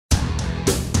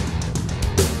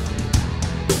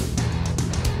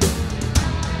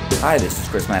Hi, this is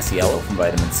Chris Masiello from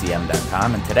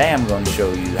VitaminCM.com, and today I'm going to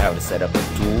show you how to set up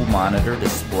a dual monitor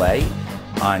display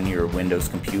on your Windows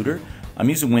computer. I'm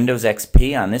using Windows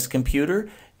XP on this computer.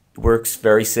 It works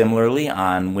very similarly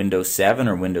on Windows 7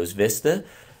 or Windows Vista.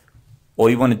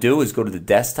 All you want to do is go to the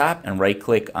desktop and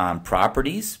right-click on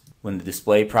Properties. When the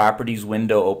Display Properties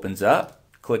window opens up,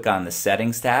 click on the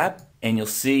Settings tab, and you'll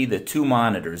see the two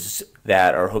monitors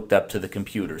that are hooked up to the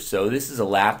computer. So this is a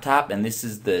laptop, and this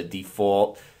is the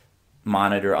default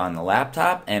monitor on the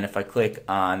laptop, and if I click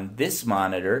on this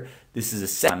monitor, this is a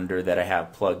second monitor that I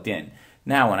have plugged in.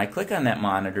 Now when I click on that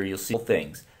monitor, you'll see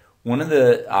things. One of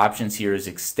the options here is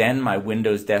extend my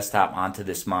Windows desktop onto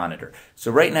this monitor. So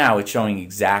right now it's showing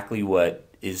exactly what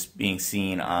is being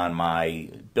seen on my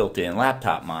built-in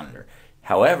laptop monitor.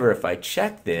 However, if I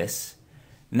check this,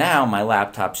 now my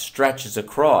laptop stretches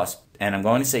across, and I'm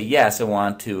going to say yes, I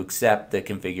want to accept the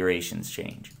configurations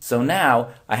change. So now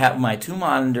I have my two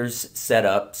monitors set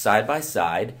up side by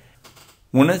side.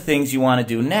 One of the things you want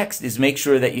to do next is make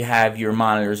sure that you have your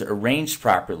monitors arranged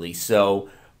properly. So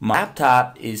my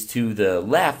laptop is to the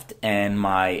left and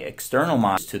my external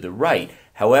monitor is to the right.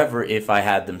 However, if I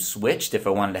had them switched, if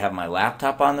I wanted to have my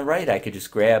laptop on the right, I could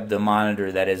just grab the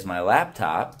monitor that is my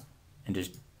laptop and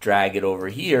just drag it over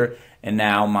here, and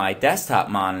now my desktop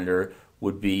monitor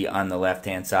would be on the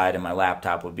left-hand side and my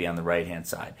laptop would be on the right-hand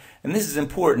side. And this is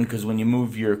important because when you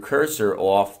move your cursor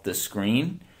off the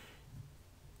screen,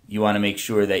 you want to make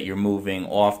sure that you're moving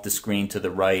off the screen to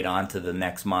the right onto the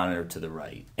next monitor to the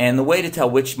right. And the way to tell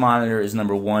which monitor is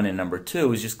number 1 and number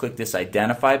 2 is just click this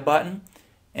Identify button,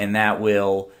 and that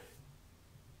will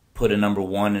put a number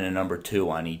 1 and a number 2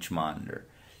 on each monitor.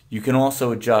 You can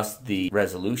also adjust the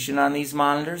resolution on these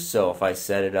monitors. So if I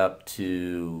set it up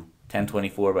to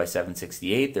 1024 by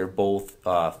 768, they're both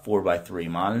 4 by 3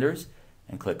 monitors,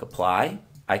 and click Apply.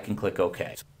 I can click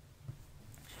OK.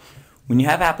 When you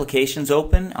have applications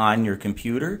open on your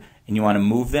computer and you want to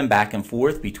move them back and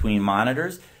forth between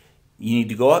monitors, you need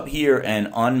to go up here and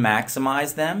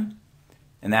unmaximize them,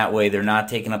 and that way they're not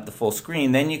taking up the full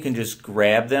screen. Then you can just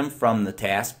grab them from the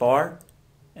taskbar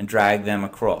and drag them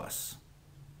across,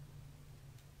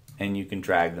 and you can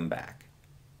drag them back.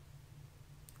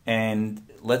 And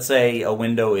let's say a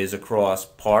window is across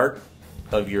part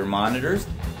of your monitors.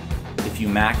 If you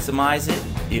maximize it,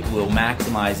 it will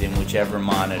maximize in whichever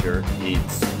monitor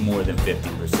is more than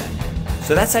 50%.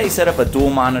 So that's how you set up a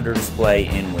dual monitor display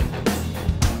in Windows.